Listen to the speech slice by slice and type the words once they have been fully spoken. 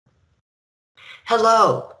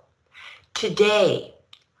Hello. Today,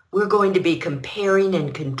 we're going to be comparing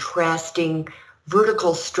and contrasting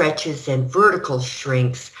vertical stretches and vertical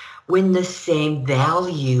shrinks when the same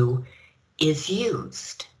value is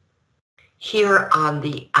used. Here on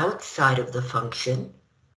the outside of the function,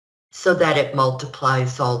 so that it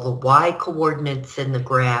multiplies all the y coordinates in the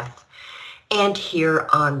graph, and here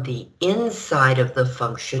on the inside of the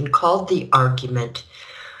function called the argument,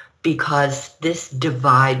 because this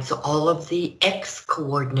divides all of the x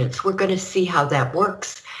coordinates. We're going to see how that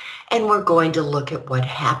works, and we're going to look at what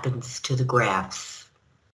happens to the graphs.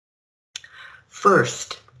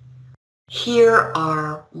 First, here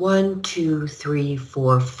are 1, 2, 3,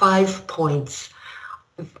 4, 5 points,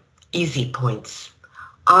 easy points,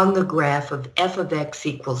 on the graph of f of x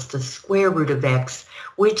equals the square root of x,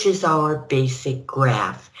 which is our basic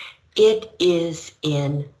graph. It is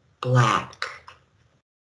in black.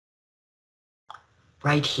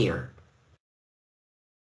 Right here.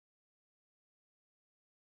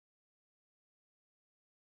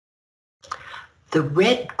 The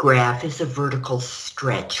red graph is a vertical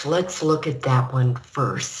stretch. Let's look at that one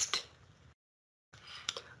first.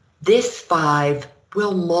 This 5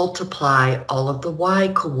 will multiply all of the y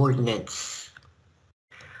coordinates.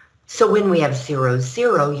 So when we have 0,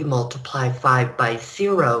 0, you multiply 5 by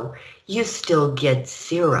 0, you still get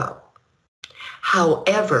 0.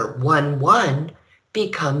 However, 1, 1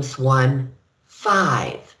 becomes 1,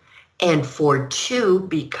 5, and 4, 2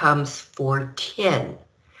 becomes 4, 10.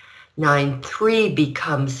 9, 3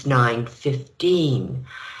 becomes 9, 15,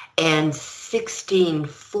 and 16,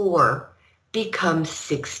 4 becomes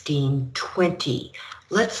 16, 20.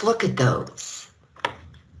 Let's look at those.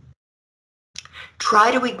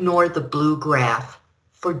 Try to ignore the blue graph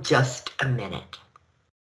for just a minute.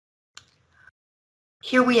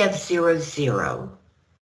 Here we have 0, 0.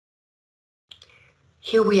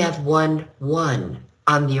 Here we have 1, 1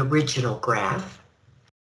 on the original graph.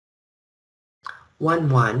 1,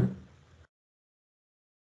 1.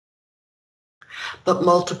 But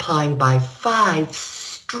multiplying by 5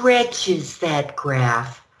 stretches that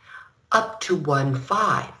graph up to 1,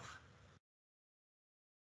 5.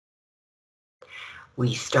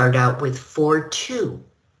 We start out with 4, 2.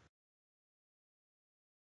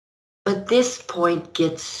 But this point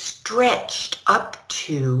gets stretched up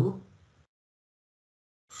to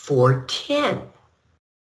 4, 10.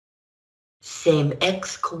 Same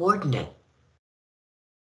x coordinate.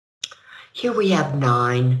 Here we have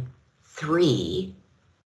 9, 3.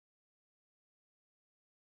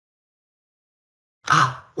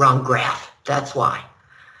 Wrong graph. That's why.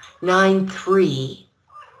 9, 3.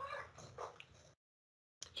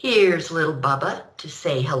 Here's little Bubba to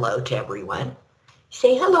say hello to everyone.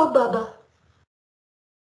 Say hello, Bubba.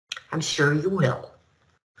 I'm sure you will.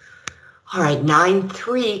 All right, 9,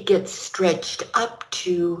 3 gets stretched up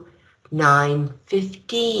to 9,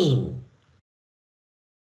 15.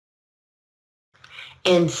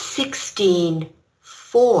 And 16,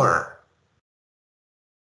 4.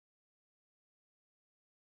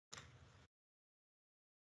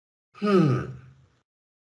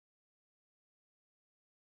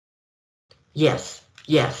 Yes,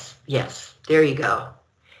 yes, yes. There you go.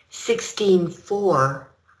 16, 4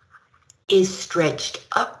 is stretched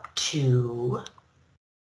up to,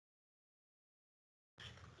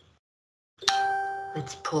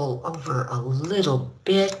 let's pull over a little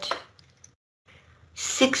bit.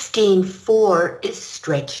 16, 4 is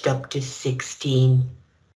stretched up to 16,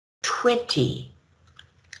 20.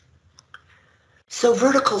 So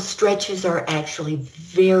vertical stretches are actually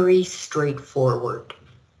very straightforward.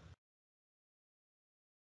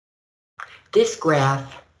 This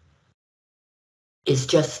graph is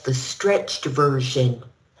just the stretched version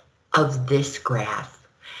of this graph.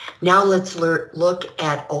 Now let's look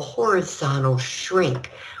at a horizontal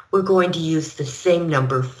shrink. We're going to use the same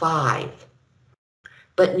number 5.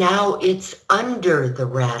 But now it's under the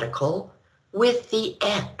radical with the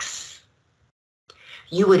x.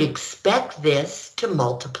 You would expect this to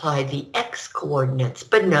multiply the x coordinates,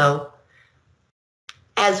 but no.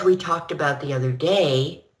 As we talked about the other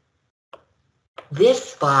day,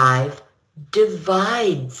 this 5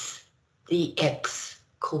 divides the x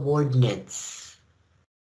coordinates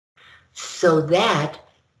so that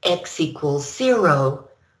x equals 0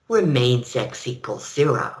 remains x equals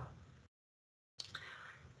 0.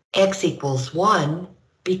 X equals 1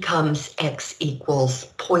 becomes x equals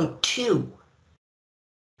 0.2.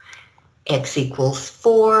 X equals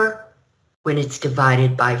 4, when it's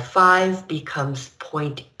divided by 5, becomes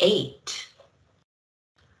 0.8.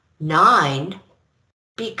 9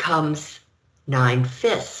 becomes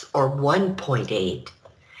 9/5 or 1.8.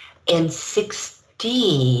 And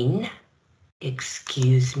 16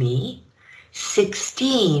 excuse me,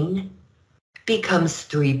 16 becomes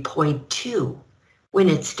 3.2 when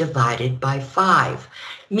it's divided by 5.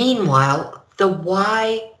 Meanwhile, the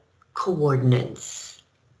y coordinates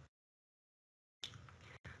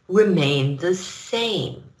remain the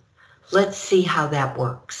same. Let's see how that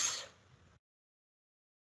works.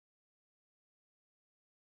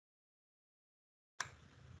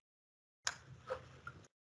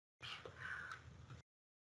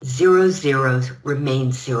 Zero zeros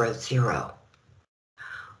remain 0, 0.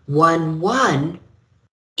 1, 1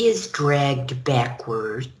 is dragged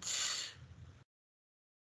backwards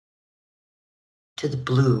to the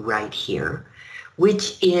blue right here,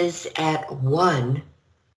 which is at 1,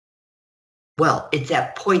 well, it's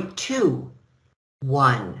at 0.2,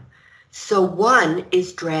 1. So 1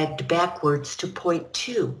 is dragged backwards to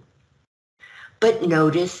 0.2. But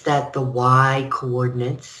notice that the y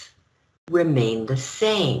coordinates remain the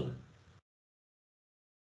same.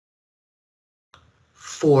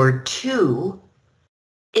 4, 2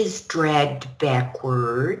 is dragged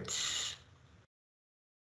backwards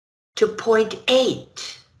to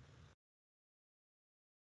 0.8,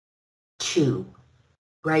 2,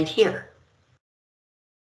 right here.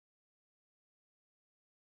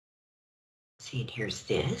 See, and here's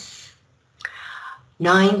this.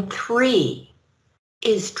 9, 3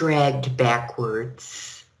 is dragged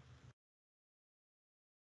backwards.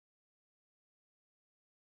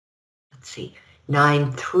 Let's see,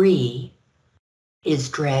 9, 3 is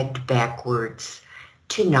dragged backwards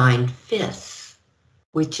to 9/5,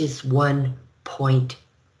 which is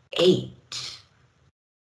 1.8,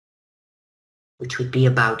 which would be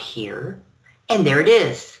about here. And there it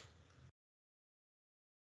is.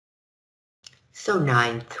 So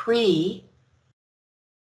 9, 3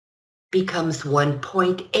 becomes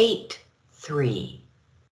 1.83.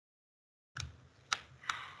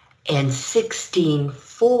 And 16,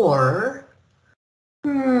 4,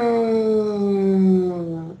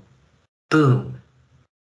 boom,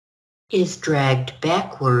 is dragged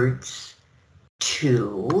backwards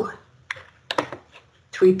to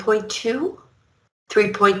 3.2?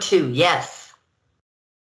 3.2, yes.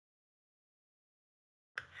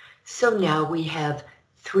 So now we have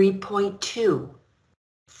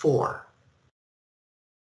 3.24.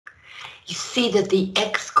 You see that the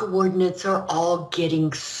x coordinates are all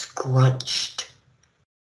getting scrunched.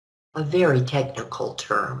 A very technical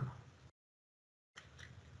term.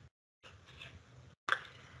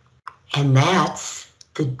 And that's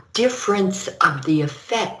the difference of the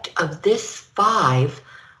effect of this 5,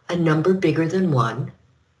 a number bigger than 1,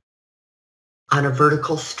 on a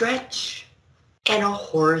vertical stretch and a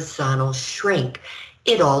horizontal shrink.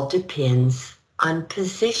 It all depends on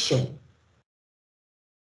position.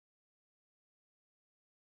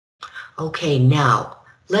 Okay, now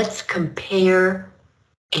let's compare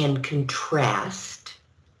and contrast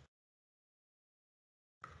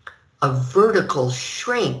a vertical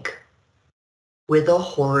shrink with a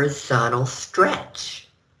horizontal stretch.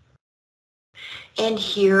 And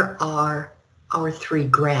here are our 3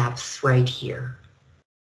 graphs right here.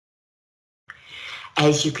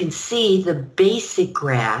 As you can see, the basic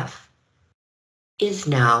graph is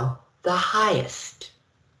now the highest.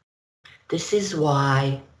 This is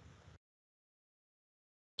y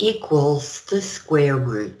equals the square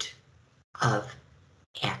root of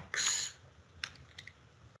x.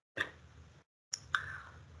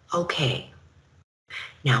 Okay,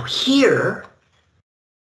 now here,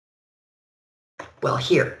 well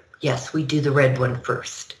here, yes, we do the red one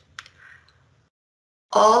first.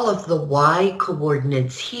 All of the y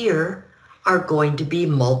coordinates here are going to be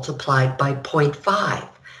multiplied by 0.5,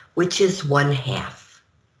 which is 1/2.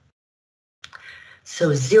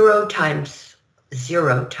 So 0 times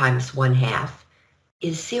 1/2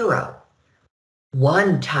 is 0.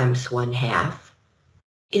 1 times 1/2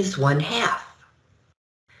 is 1/2.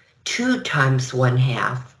 2 times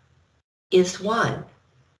 1/2 is 1.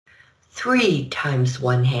 3 times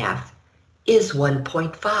 1/2 is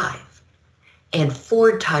 1.5. And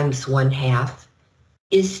 4 times 1/2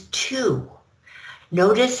 is 2.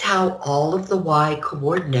 Notice how all of the y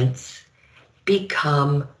coordinates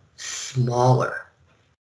become smaller.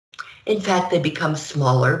 In fact, they become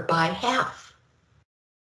smaller by half.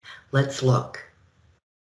 Let's look.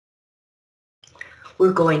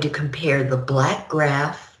 We're going to compare the black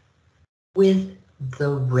graph with the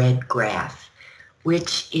red graph,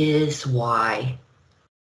 which is y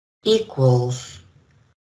equals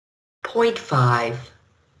 0.5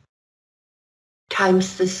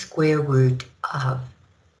 times the square root of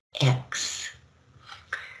x.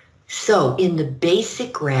 So in the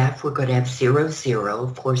basic graph, we're going to have 0, 0.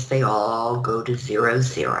 Of course, they all go to 0,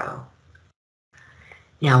 0.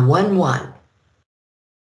 Now 1, 1.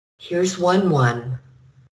 Here's 1, 1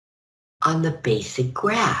 on the basic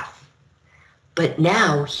graph. But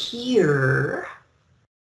now here,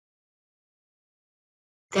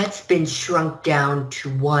 that's been shrunk down to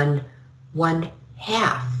 1,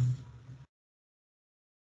 1/2.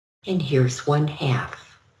 And here's 1/2.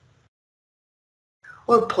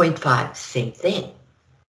 Or 0.5, same thing.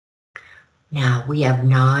 Now we have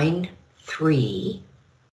 9, 3.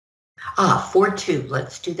 4, 2.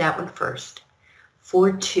 Let's do that one first.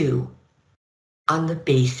 4, 2 on the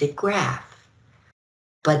basic graph.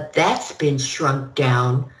 But that's been shrunk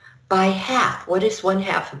down by half. What is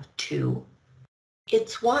 1/2 of 2?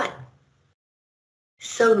 It's 1.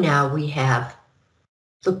 So now we have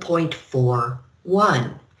the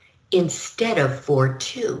 0.41 instead of 4,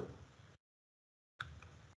 2.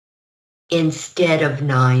 Instead of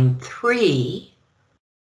 9, 3,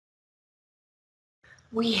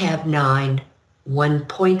 we have 9,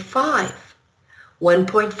 1.5.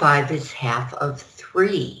 1.5 is half of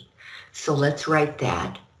 3. So let's write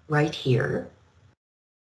that right here.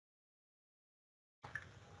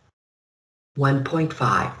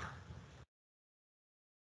 1.5.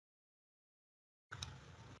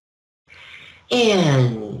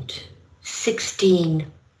 And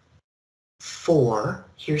 16/4,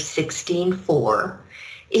 here's 16/4,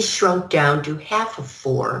 is shrunk down to half of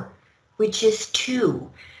 4, which is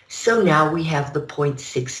 2. So now we have the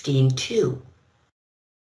 0.162.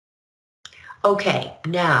 Okay,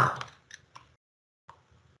 now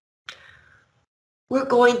we're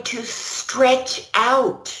going to stretch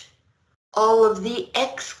out all of the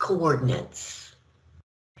x coordinates.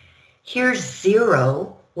 Here's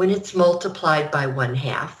 0 when it's multiplied by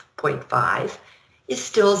 1/2, 0.5, is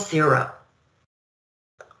still 0.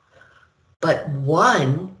 But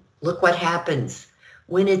 1, look what happens.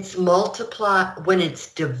 When it's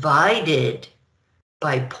divided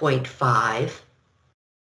by 0.5,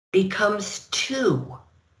 becomes 2.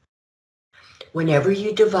 Whenever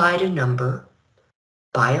you divide a number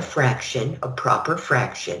by a fraction, a proper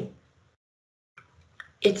fraction,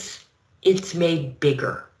 it's made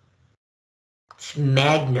bigger. It's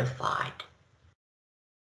magnified.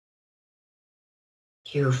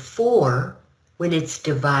 Here 4, when it's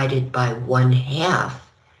divided by 1/2,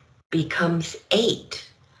 becomes 8,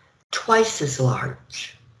 twice as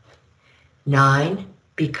large. 9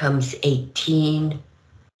 becomes 18,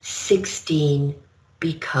 16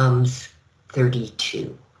 becomes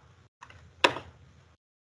 32.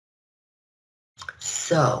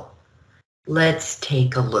 So let's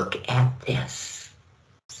take a look at this.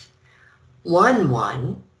 1,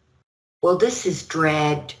 1, well, this is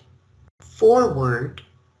dragged forward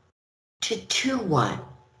to 2, 1.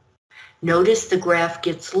 Notice the graph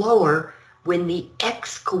gets lower when the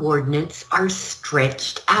x coordinates are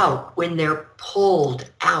stretched out, when they're pulled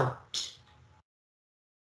out.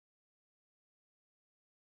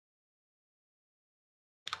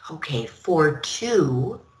 Okay, 4,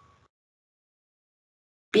 2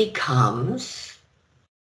 becomes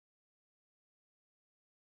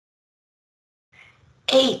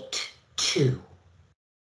 8, 2.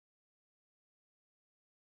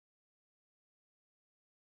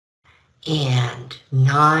 And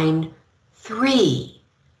 9, 3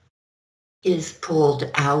 is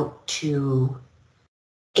pulled out to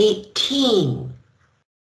 18,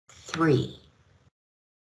 3.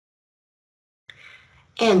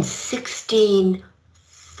 And 16,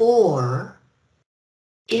 4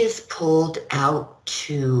 is pulled out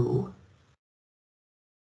to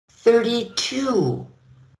 32,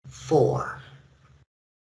 4.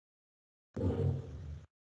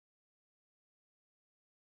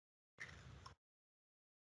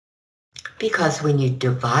 Because when you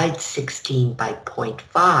divide 16 by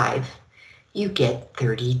 0.5, you get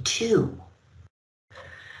 32.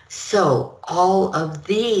 So all of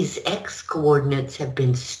these x coordinates have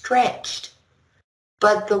been stretched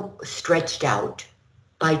out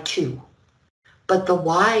by 2. But the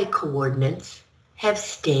y coordinates have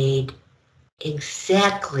stayed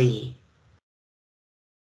exactly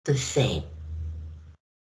the same.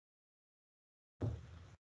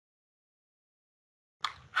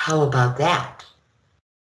 How about that?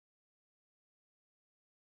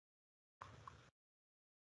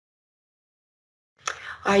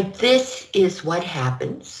 All right, this is what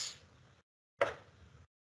happens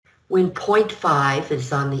when 0.5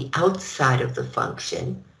 is on the outside of the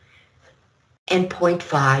function and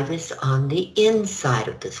 0.5 is on the inside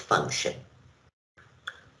of this function.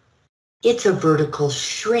 It's a vertical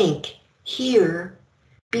shrink here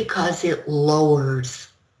because it lowers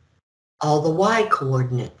all the y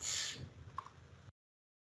coordinates.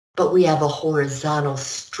 But we have a horizontal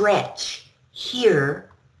stretch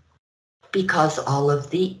here because all of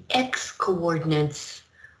the x coordinates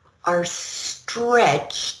are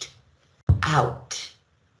stretched out.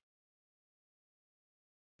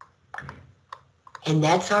 And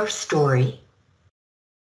that's our story.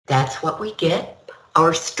 That's what we get.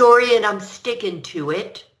 Our story, and I'm sticking to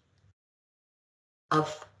it,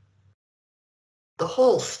 of the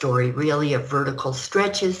whole story, really, of vertical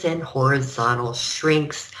stretches and horizontal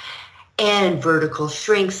shrinks, and vertical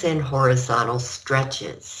shrinks and horizontal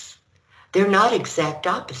stretches. They're not exact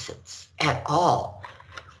opposites at all.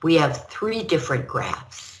 We have 3 different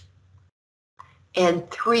graphs and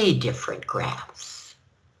 3 different graphs,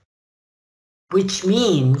 which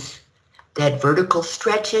means that vertical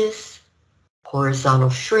stretches, horizontal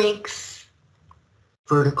shrinks,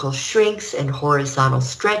 vertical shrinks, and horizontal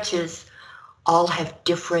stretches all have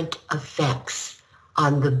different effects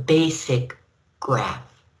on the basic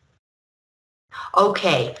graph.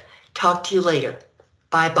 Okay, talk to you later.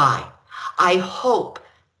 Bye-bye. I hope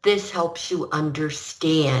this helps you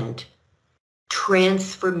understand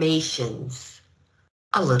transformations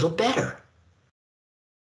a little better.